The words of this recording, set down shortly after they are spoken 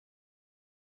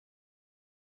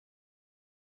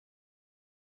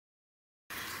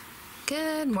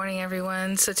Good morning,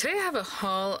 everyone. So today I have a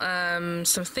haul,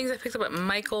 some things I picked up at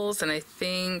Michael's and I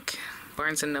think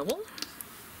Barnes & Noble.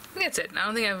 I think that's it. I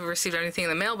don't think I've received anything in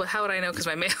the mail, but how would I know? Because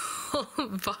my mail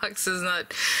box is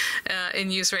not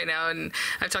in use right now, and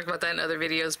I've talked about that in other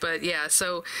videos. But yeah,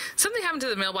 so something happened to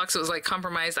the mailbox that was like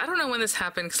compromised. I don't know when this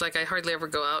happened because like I hardly ever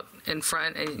go out in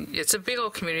front, and it's a big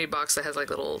old community box that has like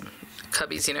little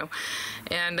cubbies, you know,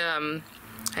 and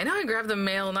I know I grabbed the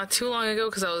mail not too long ago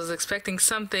because I was expecting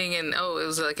something, and oh, it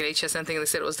was like an HSN thing. They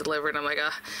said it was delivered. I'm like,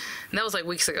 and that was like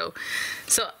weeks ago.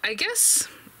 So I guess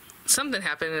something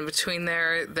happened in between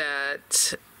there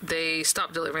that they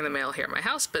stopped delivering the mail here at my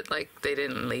house, but like they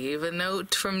didn't leave a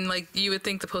note from, like, you would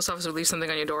think the post office would leave something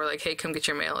on your door like, hey, come get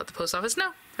your mail at the post office.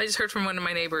 No, I just heard from one of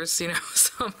my neighbors, you know,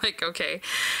 so I'm like, okay.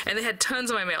 And they had tons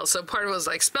of my mail. So part of it was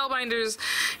like spellbinders,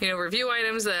 you know, review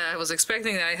items that I was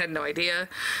expecting that I had no idea.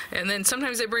 And then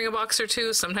sometimes they bring a box or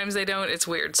two, sometimes they don't. It's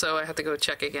weird. So I have to go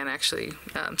check again actually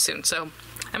soon. So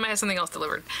I might have something else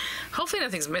delivered. Hopefully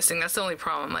nothing's missing. That's the only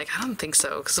problem. Like, I don't think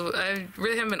so, because I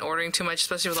really haven't been ordering too much,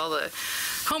 especially with all the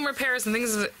home repairs and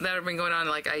things that have been going on.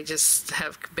 Like, I just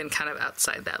have been kind of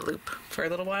outside that loop for a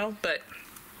little while. But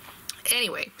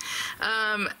anyway,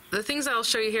 the things I'll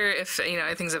show you here, if you know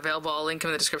anything's available, I'll link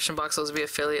them in the description box. Those will be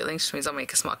affiliate links, which means I'll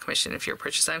make a small commission if you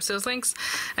purchase items to those links.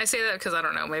 I say that because I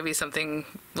don't know, maybe something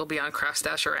will be on Craft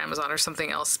Stash or Amazon or something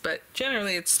else, but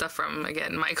generally it's stuff from,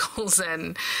 again, Michael's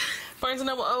and Barnes &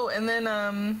 Noble. Oh, and then,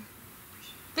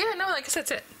 yeah, no, I guess that's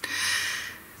it.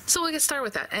 So we'll get started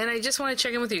with that. And I just want to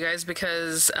check in with you guys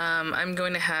because I'm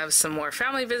going to have some more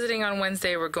family visiting on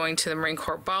Wednesday. We're going to the Marine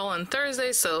Corps Ball on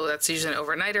Thursday, so that's usually an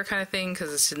overnighter kind of thing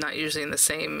because it's not usually in the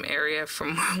same area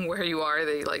from where you are.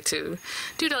 They like to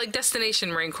do like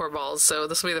destination Marine Corps balls. So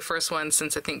this will be the first one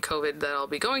since I think COVID that I'll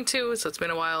be going to, so it's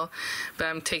been a while. But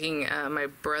I'm taking my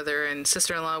brother and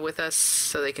sister-in-law with us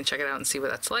so they can check it out and see what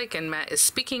that's like. And Matt is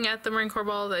speaking at the Marine Corps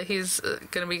Ball that he's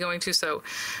going to be going to, so,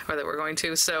 or that we're going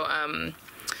to. So,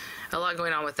 a lot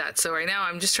going on with that. So right now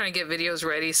I'm just trying to get videos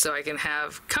ready so I can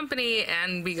have company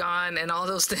and be gone and all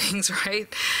those things,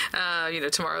 right? You know,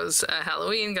 tomorrow's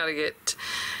Halloween, gotta get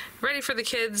ready for the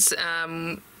kids.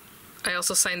 I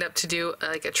also signed up to do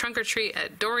like a trunk or treat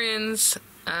at Dorian's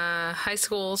high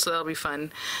school, so that'll be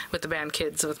fun with the band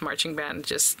kids, with marching band,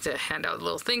 just to hand out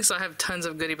little things. So I have tons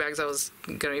of goodie bags I was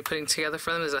going to be putting together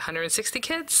for them. There's 160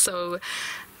 kids, so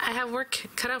I have work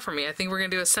cut out for me. I think we're going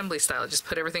to do assembly style, just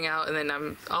put everything out, and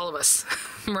then all of us,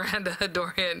 Miranda,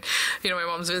 Dorian, you know, my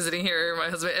mom's visiting here, my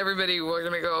husband, everybody, we're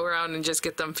going to go around and just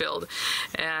get them filled.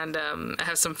 And I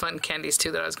have some fun candies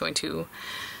too that I was going to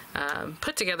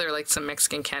put together, like some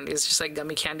Mexican candies, just like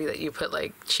gummy candy that you put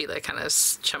like chile kind of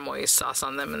chamoy sauce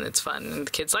on them, and it's fun, and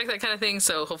the kids like that kind of thing,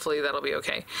 so hopefully that'll be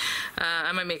okay.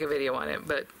 I might make a video on it,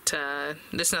 but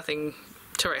there's nothing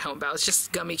to write home about. It's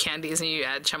just gummy candies, and you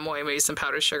add chamoy, maybe some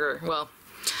powdered sugar, well,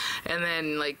 and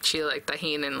then like chile, like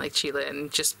tahini and like chile,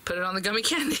 and just put it on the gummy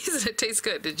candies. It tastes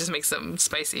good. It just makes them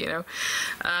spicy, you know.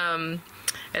 And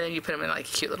then you put them in like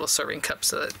cute little serving cups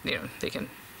so that, you know, they can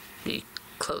be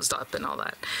closed up and all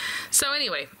that. So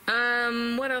anyway,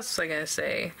 what else was I gonna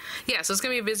say? Yeah, so it's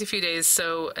gonna be a busy few days,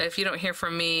 so if you don't hear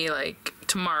from me like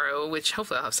tomorrow, which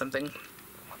hopefully I'll have something,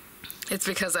 it's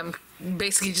because I'm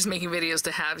basically just making videos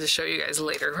to have to show you guys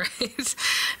later, right?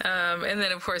 And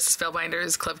then of course the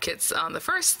Spellbinders Club Kits on the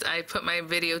 1st. I put my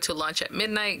video to launch at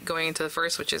midnight going into the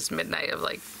 1st, which is midnight of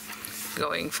like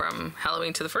going from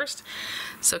Halloween to the 1st.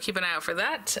 So keep an eye out for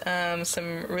that.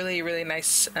 Some really, really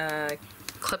nice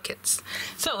club kits.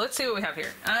 So let's see what we have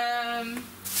here.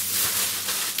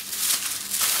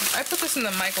 I put this in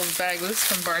the Michael's bag. This is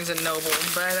from Barnes & Noble,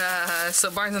 but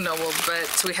so Barnes & Noble,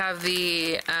 but we have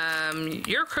the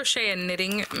Your Crochet and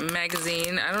Knitting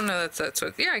magazine. I don't know, that's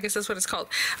what, yeah, I guess that's what it's called.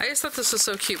 I just thought this was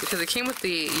so cute because it came with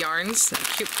the yarns,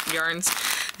 cute yarns.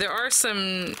 There are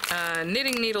some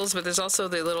knitting needles, but there's also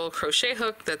the little crochet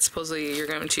hook that supposedly you're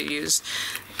going to use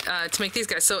to make these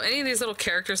guys. So any of these little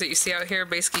characters that you see out here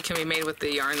basically can be made with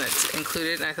the yarn that's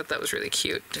included, and I thought that was really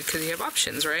cute because you have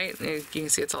options, right? You can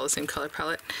see it's all the same color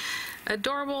palette.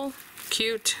 Adorable,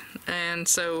 cute, and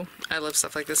so I love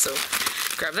stuff like this, so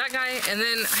grab that guy. And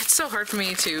then it's so hard for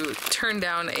me to turn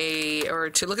down or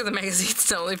to look at the magazines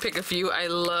to only pick a few. I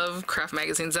love craft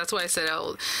magazines. That's why I said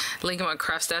I'll link them on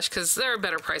Craft Stash, because they're a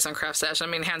better price on Craft Stash. I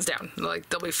mean, hands down, like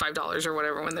they'll be $5 or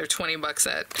whatever when they're 20 bucks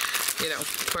at, you know,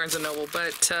 Barnes & Noble.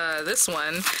 But this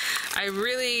one, I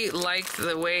really liked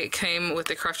the way it came with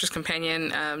the Crafter's Companion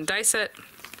die set.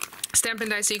 Stampin'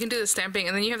 die, so you can do the stamping,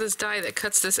 and then you have this die that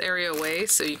cuts this area away,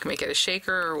 so you can make it a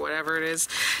shaker or whatever it is.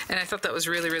 And I thought that was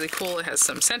really, really cool. It has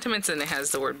some sentiments, and it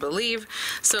has the word believe.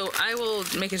 So I will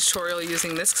make a tutorial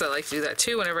using this, because I like to do that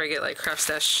too whenever I get like Craft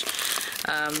Stash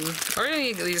or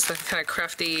any of these kind of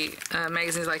crafty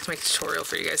magazines. I like to make a tutorial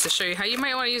for you guys to show you how you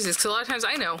might want to use these, because a lot of times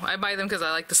I know I buy them because I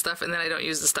like the stuff and then I don't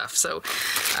use the stuff. So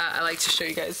I like to show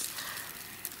you guys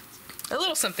a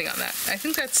little something on that. I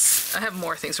think that's, I have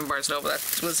more things from Barnes & Noble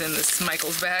that was in this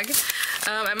Michael's bag.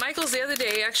 At Michael's the other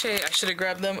day, actually I should have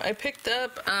grabbed them. I picked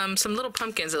up some little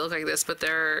pumpkins that look like this, but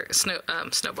they're snow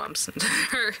bombs.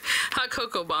 They're hot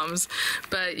cocoa bombs,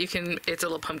 but you can, it's a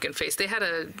little pumpkin face. They had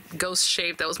a ghost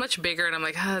shape that was much bigger, and I'm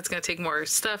like, it's gonna take more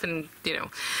stuff, and you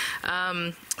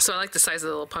know. So I like the size of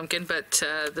the little pumpkin, but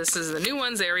this is the new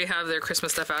ones. They already have their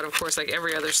Christmas stuff out, of course, like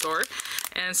every other store.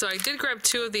 And so I did grab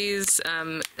 2 of these.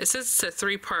 It says it's a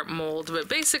 3-part mold, but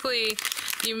basically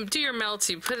you do your melts,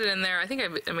 you put it in there. I think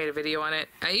I made a video on it.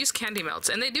 I use candy melts,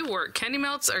 and they do work. Candy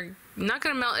melts are not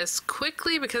going to melt as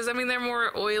quickly because, I mean, they're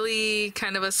more oily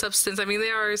kind of a substance. I mean,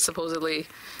 they are supposedly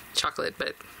chocolate,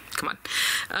 but come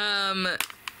on.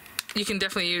 You can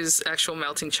definitely use actual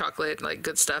melting chocolate, like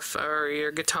Good Stuff or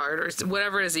your Guitar or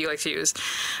whatever it is that you like to use.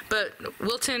 But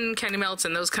Wilton candy melts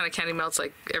and those kind of candy melts,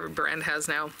 like every brand has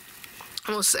now,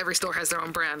 almost every store has their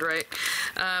own brand, right?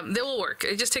 They will work.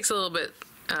 It just takes a little bit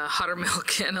hotter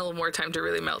milk and a little more time to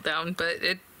really melt down, but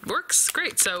it works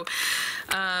great. So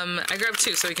I grabbed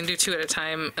 2 so we can do 2 at a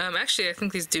time. Actually, I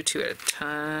think these do 2 at a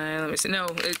time. Let me see. No,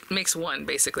 it makes 1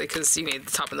 basically because you need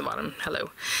the top and the bottom. Hello.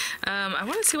 I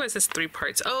want to see why it says 3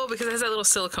 parts. Oh, because it has that little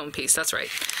silicone piece. That's right.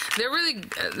 They're really,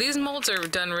 these molds are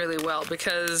done really well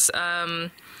because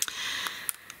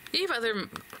you have other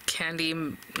candy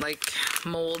like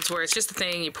molds where it's just a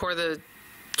thing, you pour the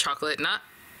chocolate, not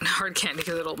hard candy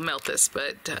because it'll melt this,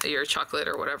 but your chocolate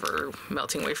or whatever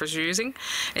melting wafers you're using,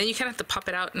 and you kind of have to pop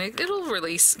it out and it'll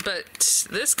release. But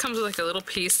this comes with like a little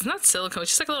piece. It's not silicone,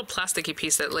 it's just like a little plasticky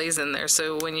piece that lays in there,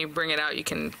 so when you bring it out you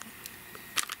can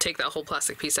take that whole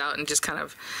plastic piece out and just kind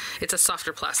of, it's a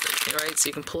softer plastic, right? So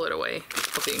you can pull it away.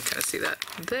 Hopefully you can kind of see that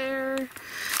there.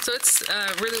 So it's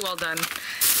really well done.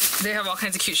 They have all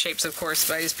kinds of cute shapes, of course,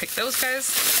 but I just picked those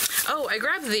guys. Oh, I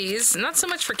grabbed these, not so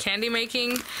much for candy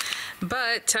making,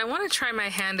 but I want to try my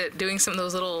hand at doing some of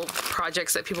those little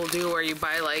projects that people do where you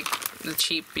buy like the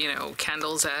cheap, you know,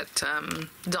 candles at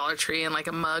Dollar Tree and like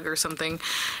a mug or something,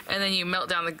 and then you melt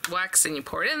down the wax and you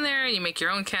pour it in there and you make your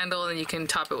own candle, and you can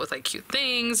top it with like cute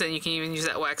things, and you can even use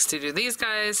that wax to do these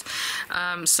guys.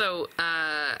 So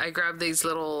I grabbed these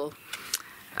little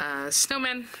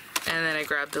snowmen, and then I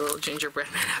grabbed the little gingerbread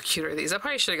man. How cute are these? I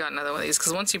probably should have got another one of these,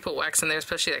 because once you put wax in there,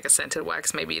 especially like a scented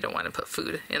wax, maybe you don't want to put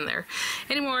food in there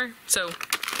anymore. So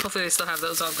hopefully they still have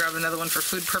those. I'll grab another one for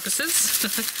food purposes.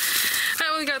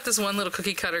 I only got this one little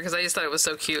cookie cutter because I just thought it was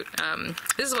so cute.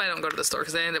 This is why I don't go to the store,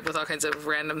 because I end up with all kinds of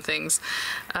random things.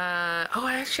 Oh,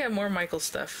 I actually have more Michael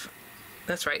stuff.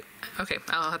 That's right. Okay,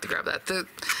 I'll have to grab that.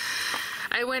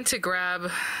 I went to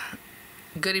grab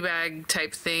goodie bag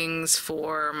type things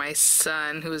for my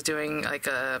son, who was doing like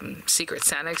a Secret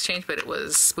Santa exchange, but it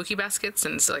was spooky baskets,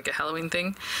 and it's like a Halloween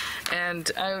thing. And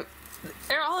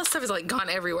all this stuff is like gone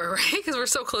everywhere, right? Because we're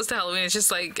so close to Halloween, it's just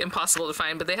like impossible to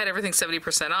find. But they had everything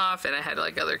 70% off, and I had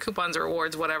like other coupons or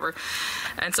rewards, whatever.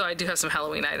 And so I do have some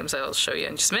Halloween items I'll show you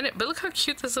in just a minute. But look how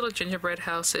cute this little gingerbread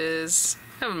house is.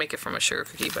 I would make it from a sugar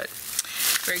cookie, but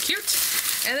very cute.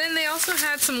 And then they also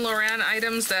had some LorAnn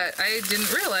items that I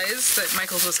didn't realize that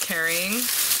Michael's was carrying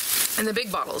in the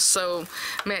big bottles. So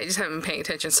I just haven't been paying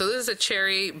attention. So this is a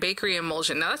cherry bakery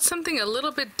emulsion. Now that's something a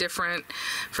little bit different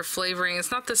for flavoring.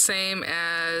 It's not the same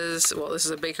as, well, this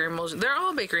is a bakery emulsion. They're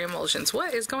all bakery emulsions.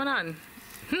 What is going on?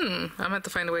 I'm gonna have to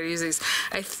find a way to use these.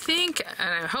 I think, and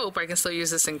I hope I can still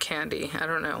use this in candy. I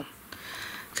don't know.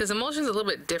 Because emulsion is a little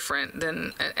bit different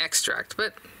than an extract,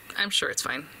 but I'm sure it's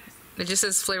fine. It just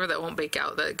says flavor that won't bake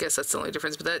out. I guess that's the only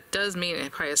difference, but that does mean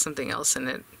it probably has something else in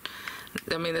it.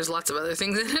 I mean, there's lots of other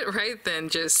things in it, right, than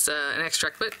just an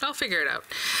extract, but I'll figure it out.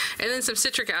 And then some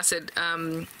citric acid,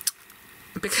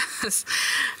 because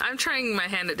I'm trying my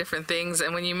hand at different things,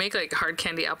 and when you make like hard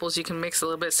candy apples, you can mix a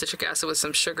little bit of citric acid with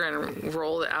some sugar and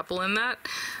roll the apple in that,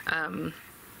 and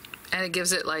it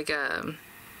gives it like a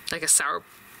Sour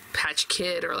Patch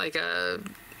Kid or like a,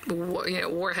 you know,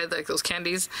 Warhead, like those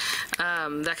candies,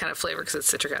 that kind of flavor, because it's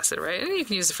citric acid, right? And you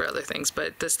can use it for other things,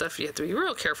 but this stuff you have to be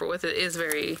real careful with. It is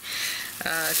very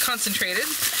concentrated.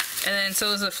 And then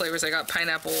so those are the flavors I got: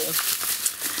 pineapple,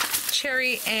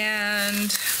 cherry,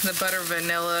 and the butter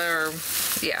vanilla, or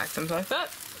yeah, something like that.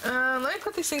 Let me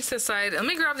put these things to the side. Let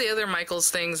me grab the other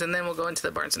Michaels things, and then we'll go into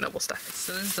the Barnes & Noble stuff.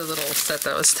 So this is the little set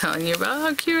that I was telling you about.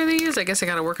 How cute are these? I guess I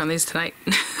gotta work on these tonight.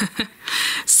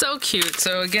 So cute.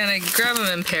 So again, I grab them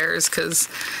in pairs because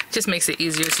it just makes it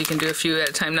easier so you can do a few at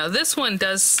a time. Now this one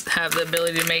does have the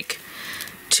ability to make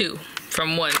 2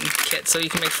 from one kit, so you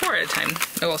can make 4 at a time.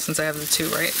 Oh, well, since I have the 2,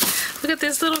 right? Look at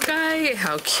this little guy.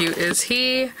 How cute is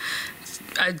he?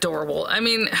 Adorable. I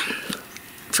mean,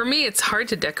 for me, it's hard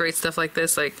to decorate stuff like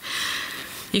this. Like,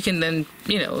 you can then,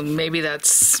 you know, maybe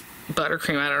that's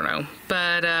buttercream, I don't know.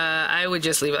 But I would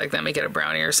just leave it like that, make it a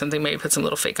brownie or something. Maybe put some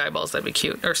little fake eyeballs, that'd be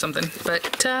cute, or something.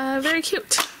 But very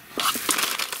cute.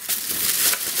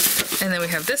 And then we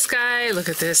have this guy. Look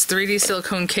at this 3D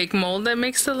silicone cake mold that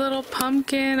makes the little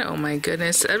pumpkin. Oh my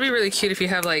goodness. That'd be really cute if you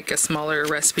have like a smaller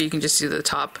recipe. You can just do the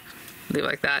top. Leave it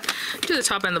like that. Do the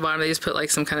top and the bottom. They just put like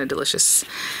some kind of delicious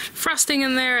frosting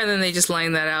in there, and then they just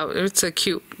line that out. It's a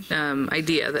cute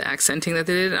idea, the accenting that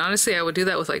they did. Honestly, I would do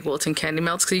that with like Wilton candy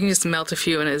melts, because you can just melt a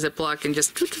few in a Ziploc and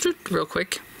just real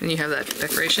quick, and you have that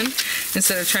decoration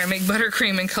instead of trying to make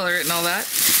buttercream and color it and all that.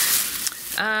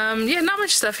 Yeah, not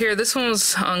much stuff here. This one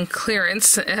was on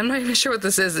clearance. I'm not even sure what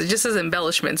this is. It just says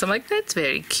embellishments. I'm like, that's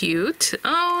very cute.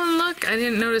 Oh, and look, I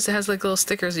didn't notice it has like little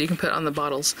stickers that you can put on the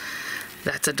bottles.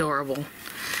 That's adorable.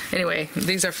 Anyway,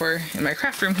 these are for in my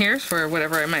craft room here for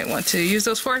whatever I might want to use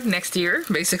those for next year,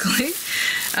 basically.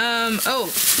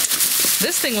 Oh,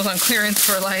 this thing was on clearance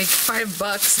for like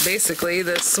 $5, basically.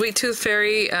 The Sweet Tooth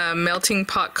Fairy melting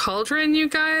pot cauldron, you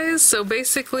guys. So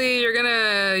basically, you're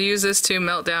gonna use this to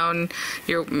melt down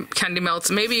your candy melts.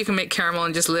 Maybe you can make caramel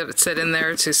and just let it sit in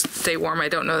there to stay warm. I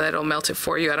don't know that it'll melt it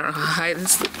for you. I don't know how high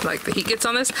like the heat gets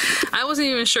on this. I wasn't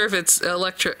even sure if it's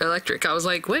electric. I was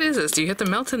like, what is this? Do you have to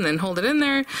melt it and then hold it in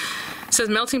there? It says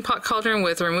melting pot cauldron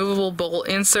with removable bowl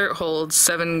insert, holds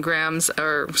 7 grams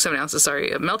or 7 ounces,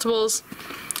 sorry, of meltables.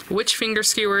 Witch finger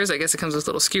skewers. I guess it comes with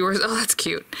little skewers. Oh, that's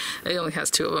cute. It only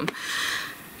has 2 of them.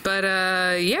 But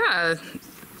yeah,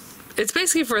 it's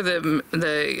basically for the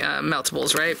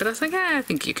meltables, right? But I was like, I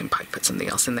think you can probably put something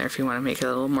else in there if you want to make it a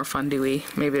little more fondue-y.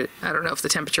 Maybe, I don't know if the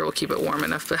temperature will keep it warm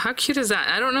enough, but how cute is that?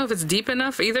 I don't know if it's deep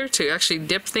enough either to actually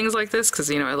dip things like this, because,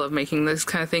 you know, I love making these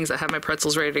kind of things. I have my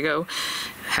pretzels ready to go,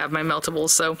 have my meltables,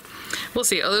 so we'll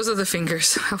see. Oh, those are the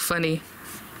fingers. How funny.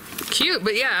 Cute,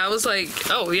 but yeah, I was like,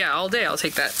 oh yeah, all day I'll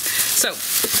take that. So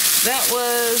that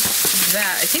was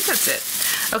that. I think that's it.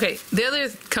 Okay, the other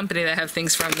company that I have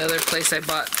things from, the other place I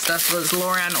bought stuff, was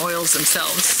LorAnn Oils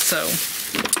themselves. So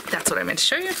that's what I meant to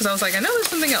show you, because I was like, I know there's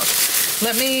something else.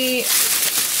 Let me,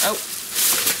 oh,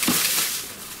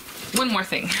 one more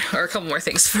thing, or a couple more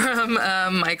things from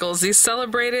Michaels. These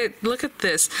celebrated, look at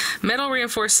this, metal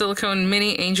reinforced silicone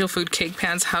mini angel food cake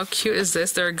pans. How cute is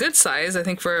this? They're a good size, I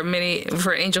think, for a mini,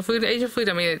 for angel food. Angel food,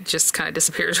 I mean, it just kind of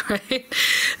disappears, right?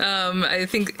 I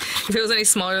think if it was any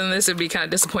smaller than this, it'd be kind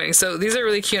of disappointing. So these are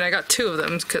really cute. I got 2 of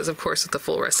them, because of course with the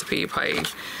full recipe, you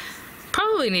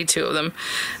probably need 2 of them.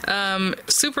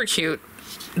 Super cute.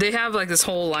 They have like this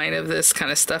whole line of this kind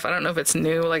of stuff. I don't know if it's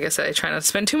new. Like I said, I try not to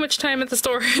spend too much time at the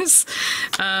stores.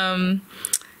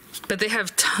 But they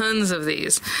have tons of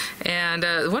these. And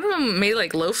one of them made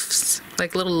like loaves,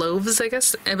 like little loaves, I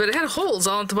guess. But it had holes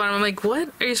all at the bottom. I'm like, what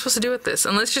are you supposed to do with this?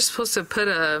 Unless you're supposed to put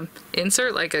a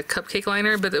insert, like a cupcake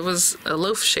liner, but it was a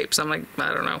loaf shape. So I'm like,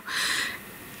 I don't know.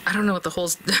 I don't know what the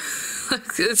holes...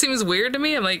 It seems weird to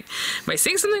me. I'm like, am I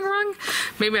saying something wrong?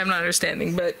 Maybe I'm not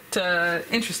understanding, but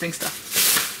interesting stuff.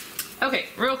 Okay,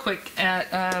 real quick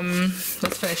at,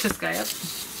 let's finish this guy up.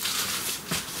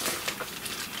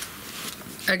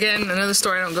 Again, another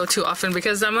store I don't go to often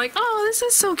because I'm like, oh, this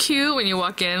is so cute when you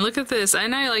walk in. Look at this.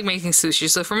 And I like making sushi,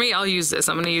 so for me, I'll use this.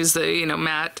 I'm going to use the, you know,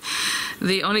 mat,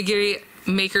 the onigiri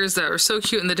makers that are so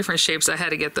cute in the different shapes. I had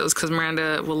to get those because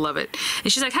Miranda will love it.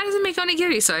 And she's like, how does it make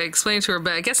onigiri? So I explained to her,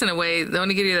 but I guess in a way, the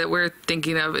onigiri that we're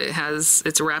thinking of,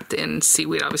 it's wrapped in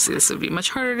seaweed. Obviously, this would be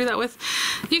much harder to do that with.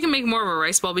 You can make more of a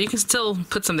rice ball, but you can still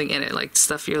put something in it, like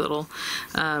stuff your little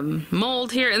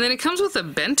mold here. And then it comes with a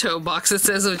bento box, it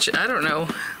says, which I don't know.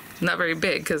 Not very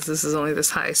big because this is only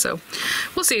this high, so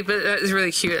we'll see. But it's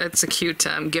really cute. It's a cute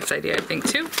gift idea, I think,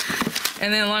 too.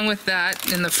 And then along with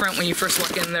that, in the front when you first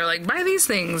walk in, they're like, buy these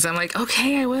things. I'm like,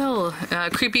 okay, I will.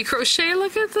 Creepy crochet.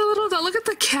 Look at the little dog. Look at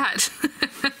the cat.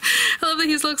 I love that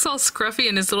he looks all scruffy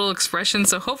in his little expression.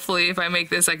 So hopefully, if I make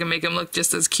this, I can make him look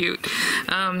just as cute.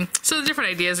 So the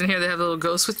different ideas in here. They have little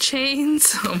ghosts with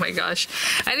chains. Oh my gosh,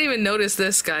 I didn't even notice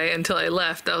this guy until I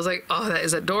left. I was like, oh, that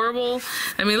is adorable.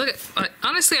 I mean, look at.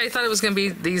 Honestly, I thought it was gonna be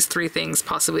these 3 things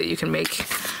possibly that you can make,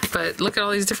 but look at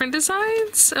all these different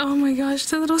designs. Oh my gosh,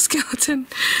 the little skeleton.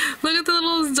 Look at the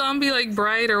little zombie like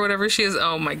bride or whatever she is.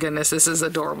 Oh my goodness, this is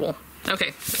adorable.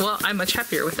 Okay, well, I'm much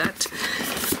happier with that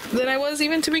than I was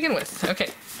even to begin with. Okay.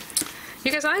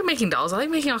 You guys, I like making dolls. I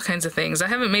like making all kinds of things. I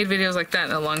haven't made videos like that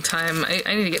in a long time.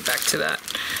 I need to get back to that.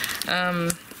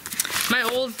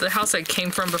 The house I came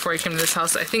from before I came to this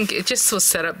house, I think it just was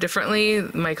set up differently.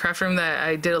 My craft room, that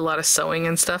I did a lot of sewing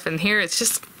and stuff, and here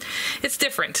it's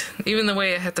different. Even the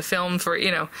way I had to film for,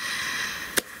 you know.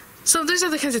 So there's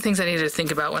other kinds of things I need to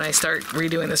think about when I start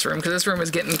redoing this room, because this room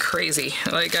is getting crazy.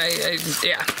 Like,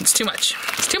 yeah, it's too much.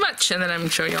 It's too much. And then I'm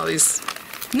showing you all these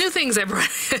new things I brought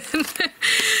in.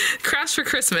 Crafts for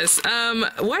Christmas. Why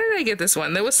did I get this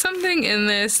one? There was something in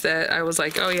this that I was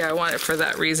like, oh yeah, I want it for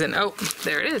that reason. Oh,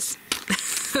 there it is.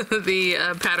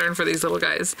 The pattern for these little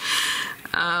guys.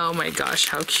 Oh my gosh,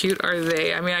 how cute are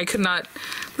they? I mean, I could not...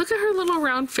 Look at her little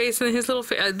round face and his little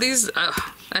face.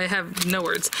 I have no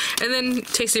words. And then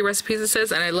tasty recipes, it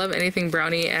says, and I love anything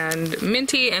brownie and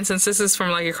minty. And since this is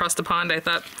from like across the pond, I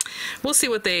thought we'll see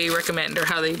what they recommend or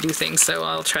how they do things. So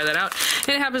I'll try that out.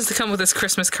 And it happens to come with this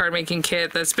Christmas card making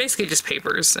kit that's basically just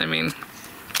papers. I mean,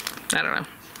 I don't know.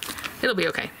 It'll be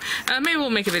okay. Maybe we'll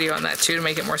make a video on that too to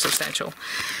make it more substantial.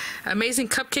 Amazing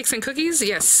cupcakes and cookies?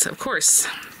 Yes, of course.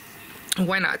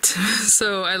 Why not?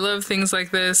 So I love things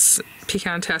like this.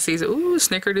 Pecan tassies. Ooh,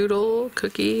 snickerdoodle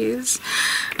cookies.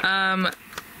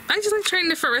 I just like trying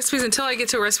different recipes until I get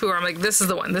to a recipe where I'm like, this is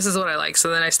the one. This is what I like. So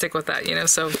then I stick with that, you know.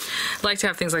 So I like to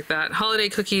have things like that. Holiday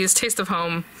cookies, Taste of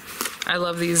Home. I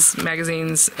love these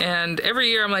magazines, and every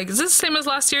year I'm like, is this the same as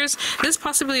last year's? Is this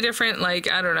possibly different?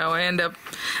 Like, I don't know. I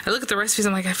look at the recipes,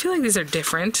 I'm like, I feel like these are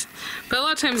different. But a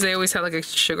lot of times they always have like a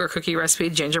sugar cookie recipe,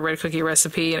 gingerbread cookie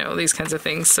recipe, you know, these kinds of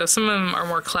things. So some of them are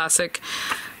more classic,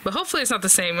 but hopefully it's not the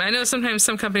same. I know sometimes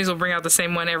some companies will bring out the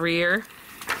same one every year,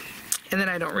 and then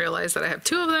I don't realize that I have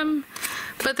two of them,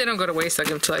 but they don't go to waste. I'll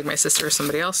give them to like my sister or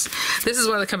somebody else. This is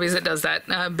one of the companies that does that.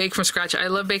 Bake from Scratch. I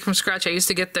love Bake from Scratch. I used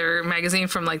to get their magazine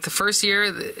from like the first year.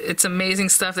 It's amazing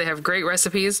stuff. They have great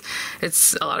recipes.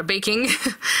 It's a lot of baking.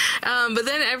 But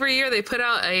then every year they put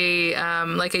out a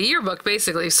like a yearbook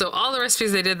basically. So all the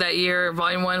recipes they did that year,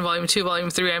 volume 1, volume 2, volume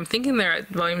 3, I'm thinking they're at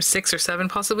volume 6 or 7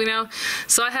 possibly now.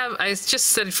 So I just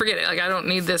said, forget it. Like, I don't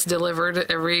need this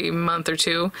delivered every month or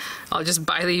two. I'll just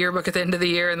buy the yearbook at the end of the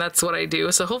year, and that's what I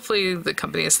do. So hopefully the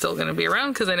company is still going to be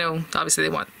around, because I know obviously they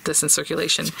want this in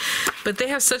circulation. But they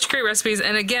have such great recipes,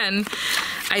 and again,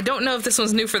 I don't know if this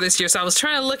one's new for this year, so I was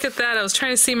trying to look at that. I was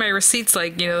trying to see my receipts,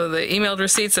 like, you know, the emailed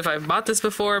receipts, if I've bought this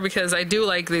before, because I do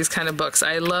like these kind of books.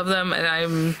 I love them,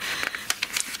 and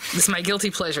this is my guilty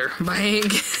pleasure, buying,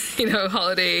 you know,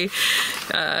 holiday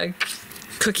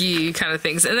cookie kind of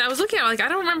things. And I was looking at, like, I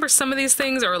don't remember some of these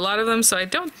things or a lot of them, so I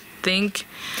don't think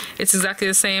it's exactly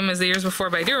the same as the years before,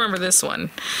 but I do remember this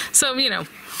one. So, you know,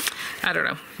 I don't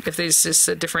know if there's just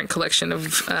a different collection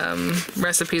of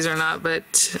recipes or not,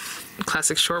 but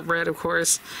classic shortbread, of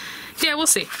course. Yeah, we'll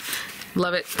see.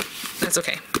 Love it. That's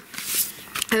okay.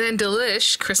 And then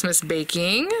Delish Christmas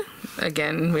Baking.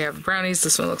 Again, we have brownies.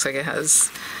 This one looks like it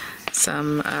has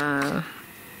some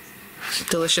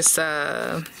delicious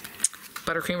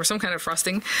buttercream or some kind of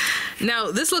frosting. Now,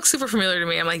 this looks super familiar to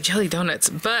me. I'm like, jelly donuts.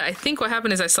 But I think what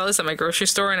happened is I saw this at my grocery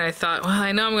store, and I thought, well,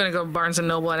 I know I'm going to go Barnes &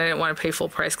 Noble, and I didn't want to pay full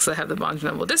price because I have the Barnes &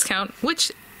 Noble discount,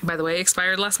 which, by the way,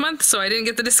 expired last month, so I didn't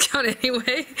get the discount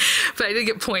anyway. But I did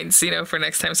get points, you know, for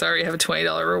next time. So I already have a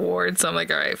 $20 reward, so I'm like,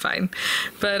 all right, fine.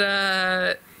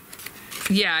 But,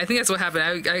 yeah, I think that's what happened.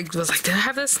 I was like, did I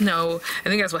have this? No. I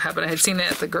think that's what happened. I had seen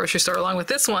it at the grocery store along with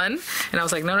this one, and I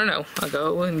was like, no. I'll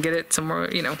go and get it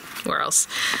somewhere, you know, where else.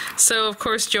 So, of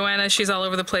course, Joanna, she's all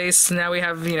over the place. Now we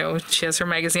have, you know, she has her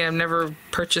magazine. I've never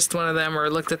purchased one of them or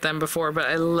looked at them before, but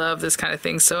I love this kind of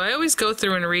thing. So I always go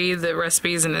through and read the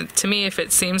recipes, and to me, if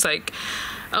it seems like,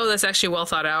 oh, that's actually well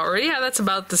thought out, or yeah, that's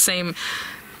about the same.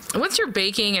 Once you're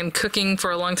baking and cooking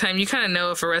for a long time, you kind of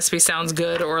know if a recipe sounds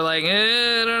good or like,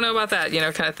 I don't know about that, you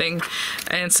know, kind of thing.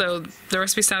 And so the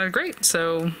recipe sounded great,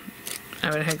 so I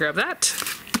went ahead and grabbed that.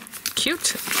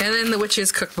 Cute. And then the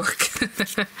Witch's Cookbook.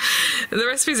 The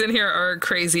recipes in here are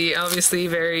crazy, obviously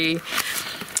very,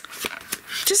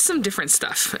 just some different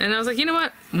stuff. And I was like, you know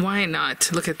what? Why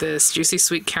not? Look at this. Juicy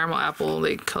Sweet Caramel Apple.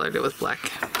 They colored it with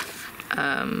black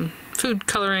food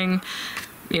coloring.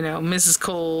 You know, Mrs.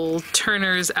 Cole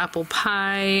Turner's apple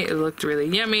pie. It looked really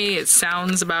yummy. It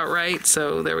sounds about right.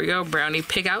 So there we go. Brownie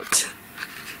Pig Out.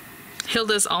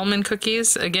 Hilda's almond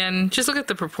cookies. Again, just look at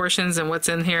the proportions and what's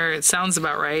in here. It sounds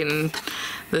about right, and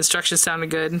the instructions sounded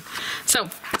good. So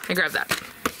I grabbed that.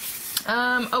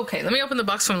 Okay, let me open the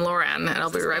box from LorAnn, and I'll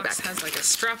be right back. It has like a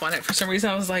strap on it. For some reason,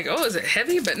 I was like, oh, is it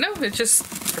heavy? But no, it just,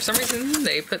 for some reason,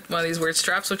 they put one of these weird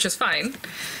straps, which is fine.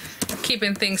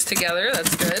 Keeping things together,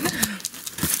 that's good.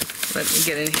 Let me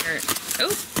get in here.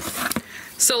 Oh,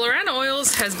 So LorAnn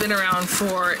Oils has been around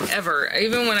forever.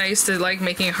 Even when I used to like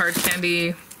making hard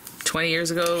candy 20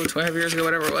 years ago, 25 years ago,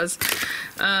 whatever it was,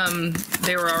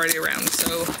 they were already around.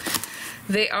 So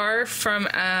they are from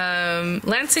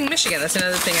Lansing, Michigan. That's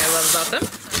another thing I love about them.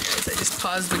 I just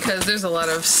paused because there's a lot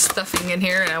of stuffing in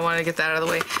here and I want to get that out of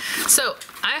the way. So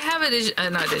I have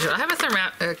I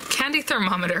have a candy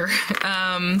thermometer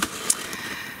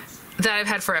that I've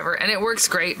had forever, and it works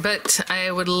great, but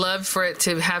I would love for it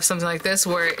to have something like this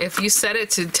where if you set it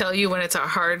to tell you when it's a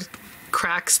hard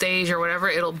crack stage or whatever,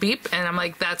 it'll beep, and I'm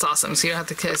like, that's awesome. So you don't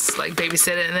have to just like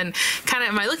babysit it, and then kind of,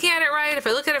 am I looking at it right? If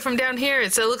I look at it from down here,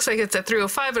 it looks like it's at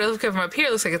 305, but I look at it from up here,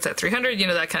 it looks like it's at 300, you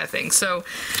know, that kind of thing. So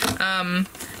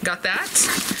got that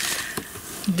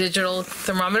digital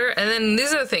thermometer, and then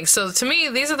these are the things. So to me,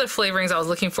 these are the flavorings I was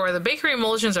looking for. The bakery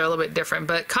emulsions are a little bit different,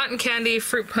 but cotton candy,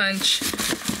 fruit punch,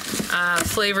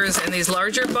 flavors in these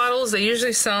larger bottles. They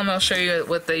usually sell them, I'll show you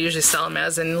what they usually sell them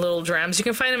as, in little drams. You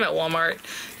can find them at Walmart,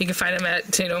 you can find them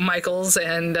at, you know, Michael's,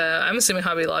 and I'm assuming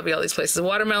Hobby Lobby, all these places.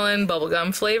 Watermelon,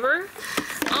 bubblegum flavor,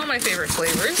 all my favorite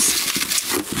flavors.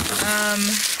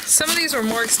 Some of these were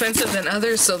more expensive than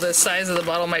others, so the size of the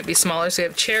bottle might be smaller. So you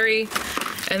have cherry,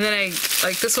 and then I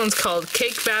like this one's called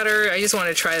cake batter. I just want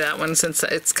to try that one since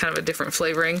it's kind of a different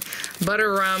flavoring.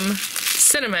 Butter rum,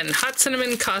 cinnamon. Hot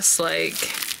cinnamon costs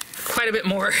like quite a bit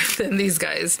more than these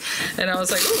guys, and I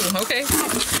was like, ooh, okay.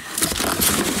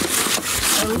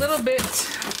 A little bit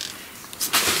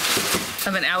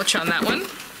of an ouch on that one.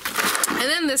 And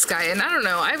then this guy, and I don't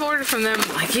know, I've ordered from them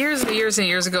like years and years and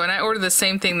years ago, and I ordered the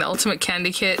same thing, the Ultimate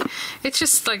Candy Kit. It's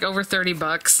just like over 30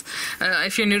 bucks.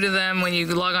 If you're new to them, when you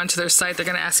log on to their site, they're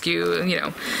going to ask you, you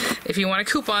know, if you want a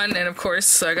coupon, and of course,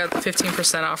 so I got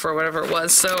 15% off or whatever it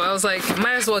was. So I was like,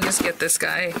 might as well just get this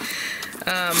guy.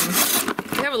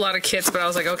 They have a lot of kits, but I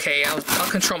was like, okay, I'll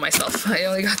control myself. I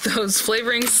only got those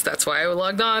flavorings, that's why I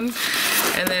logged on.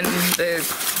 And then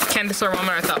the candy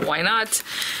thermometer, I thought, why not?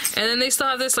 And then they still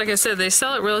have this, like I said, they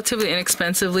sell it relatively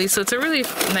inexpensively, so it's a really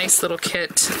nice little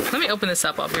kit. Let me open this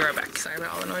up, I'll be right back. Sorry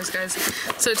about all the noise, guys.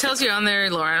 So it tells you on there,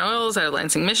 LorAnn Oils out of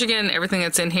Lansing, Michigan, everything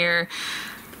that's in here.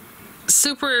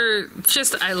 Super,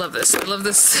 just, I love this. I love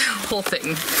this whole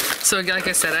thing. So like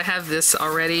I said, I have this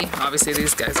already. Obviously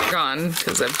these guys are gone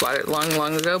because I've bought it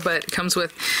long ago, but it comes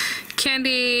with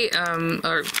candy,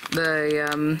 or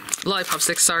the lollipop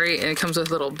sticks, sorry, and it comes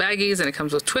with little baggies, and it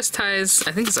comes with twist ties.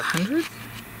 I think it's 100,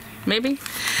 maybe.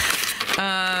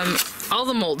 All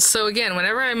the molds. So again,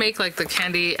 whenever I make like the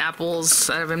candy apples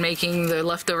that I've been making, the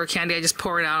leftover candy, I just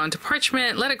pour it out onto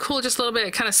parchment, let it cool just a little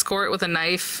bit, kind of score it with a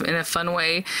knife in a fun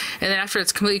way, and then after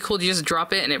it's completely cooled, you just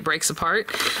drop it and it breaks apart.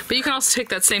 But you can also take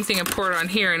that same thing and pour it on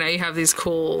here, and now you have these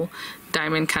cool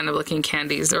diamond kind of looking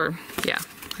candies, or yeah,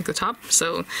 like the top.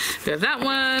 So we have that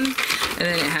one, and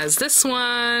then it has this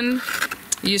one.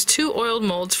 Use 2 oiled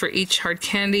molds for each hard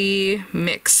candy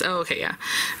mix. Oh, okay, yeah.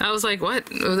 I was like, what?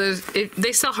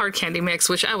 They sell hard candy mix,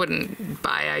 which I wouldn't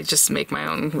buy. I just make my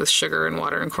own with sugar and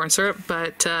water and corn syrup.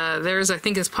 But theirs, I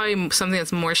think, is probably something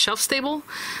that's more shelf stable.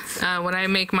 When I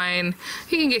make mine,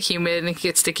 it can get humid and it can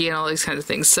get sticky and all these kinds of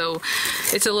things. So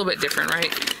it's a little bit different,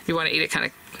 right? You want to eat it kind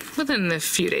of within a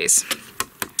few days.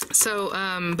 So,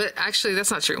 but actually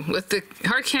that's not true. With the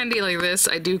hard candy like this,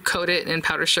 I do coat it in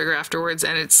powdered sugar afterwards,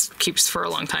 and it keeps for a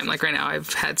long time. Like right now,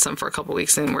 I've had some for a couple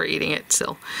weeks and we're eating it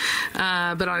still.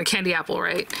 But on a candy apple,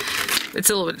 right, it's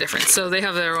a little bit different. So they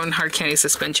have their own hard candy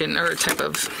suspension or type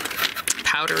of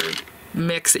powder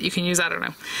mix that you can use. I don't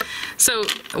know. So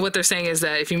what they're saying is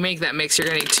that if you make that mix, you're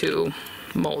gonna need 2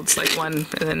 molds, like one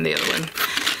and then the other one.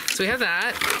 So we have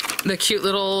that. The cute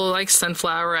little like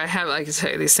sunflower. I have, like I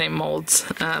say, these same molds.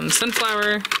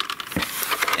 Sunflower.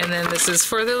 And then this is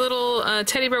for the little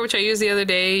teddy bear, which I used the other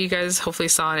day. You guys hopefully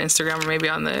saw on Instagram or maybe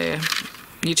on the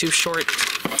YouTube short.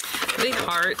 The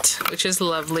heart, which is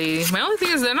lovely. My only thing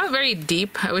is they're not very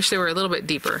deep. I wish they were a little bit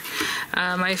deeper.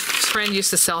 My friend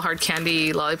used to sell hard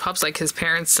candy lollipops, like his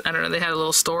parents, I don't know, they had a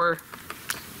little store,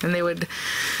 and he would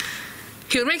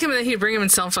make them and then he'd bring them and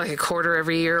sell them for like $1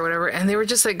 every year or whatever, and they were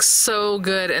just like so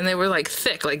good, and they were like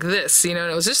thick like this, you know,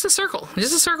 and it was just a circle,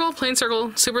 plain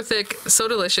circle, super thick, so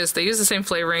delicious. They use the same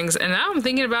flavorings, and now I'm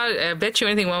thinking about it, I bet you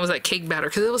anything one was like cake batter,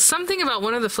 because it was something about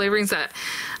one of the flavorings that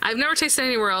I've never tasted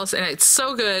anywhere else, and it's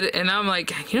so good, and now I'm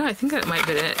like, you know, I think that might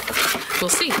be it. We'll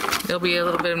see. It'll be a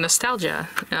little bit of nostalgia,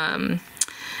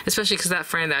 especially because that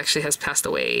friend actually has passed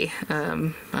away,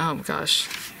 oh gosh,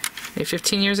 maybe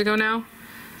 15 years ago now.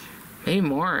 Maybe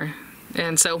more.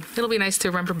 And so it'll be nice to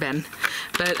remember Ben.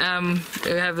 But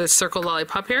we have this circle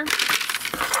lollipop here.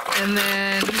 And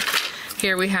then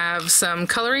here we have some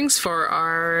colorings for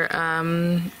our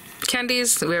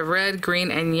candies. We have red, green,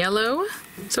 and yellow.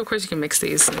 So of course you can mix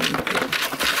these and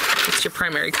it's your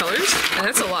primary colors. And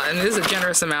that's a lot, and it is a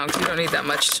generous amount because you don't need that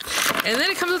much. And then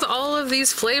it comes with all of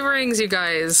these flavorings, you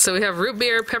guys. So we have root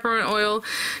beer, peppermint oil,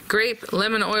 grape,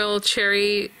 lemon oil,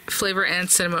 cherry flavor, and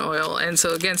cinnamon oil. And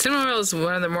so again, cinnamon oil is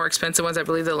one of the more expensive ones. I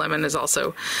believe the lemon is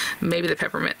also maybe the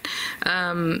peppermint.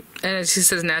 And it just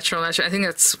says natural. I think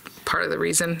that's part of the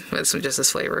reason. It's just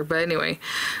this flavor. But anyway,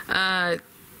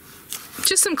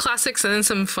 just some classics and then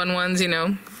some fun ones, you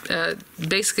know.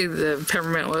 Basically the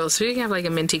peppermint oil, so you can have like a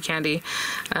minty candy.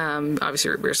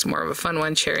 Obviously root beer is more of a fun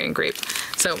one, cherry and grape.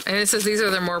 So, and it says these are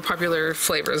their more popular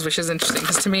flavors, which is interesting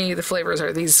because to me the flavors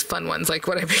are these fun ones, like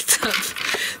what I picked up.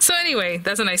 So anyway,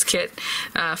 that's a nice kit,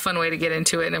 fun way to get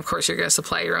into it. And of course you're going to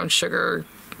supply your own sugar,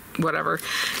 whatever.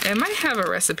 And it might have a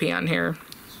recipe on here.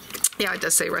 Yeah, it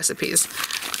does say recipes.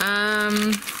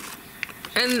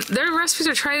 And their recipes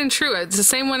are tried and true. It's the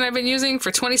same one I've been using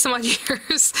for 20 some odd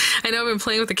years. I know I've been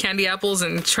playing with the candy apples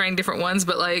and trying different ones,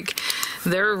 but like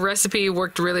their recipe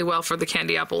worked really well for the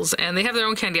candy apples. And they have their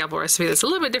own candy apple recipe that's a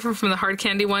little bit different from the hard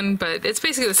candy one, but it's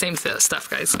basically the same stuff,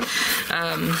 guys.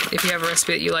 If you have a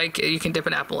recipe that you like, you can dip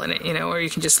an apple in it, you know, or you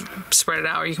can just spread it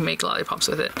out, or you can make lollipops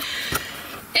with it.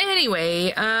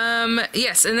 Anyway,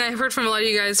 yes, and I've heard from a lot of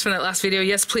you guys from that last video,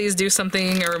 yes, please do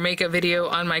something or make a video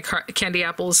on my candy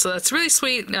apples, so that's really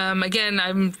sweet. Again,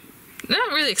 I'm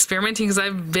not really experimenting because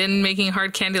I've been making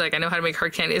hard candy, like I know how to make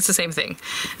hard candy. It's the same thing.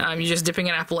 You're just dipping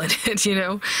an apple in it, you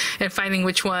know, and finding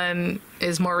which one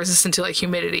is more resistant to like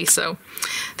humidity, so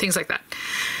things like that.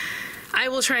 I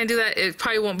will try and do that. It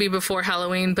probably won't be before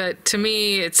Halloween, but to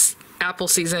me, it's apple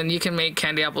season. You can make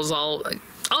candy apples all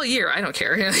year. I don't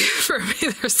care. For me,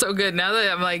 they're so good. Now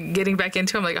that I'm like getting back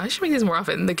into them, I'm like, I should make these more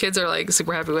often. The kids are like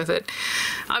super happy with it.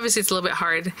 Obviously, it's a little bit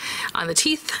hard on the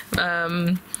teeth.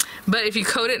 But if you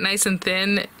coat it nice and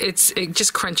thin, it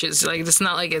just crunches. Like, it's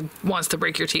not like it wants to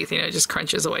break your teeth, you know, it just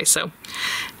crunches away. So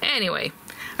anyway,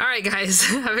 all right, guys,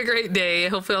 have a great day.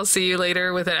 Hopefully I'll see you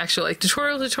later with an actual like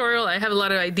tutorial. I have a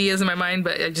lot of ideas in my mind,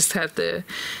 but I just have to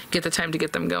get the time to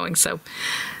get them going. So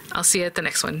I'll see you at the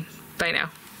next one. Bye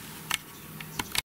now.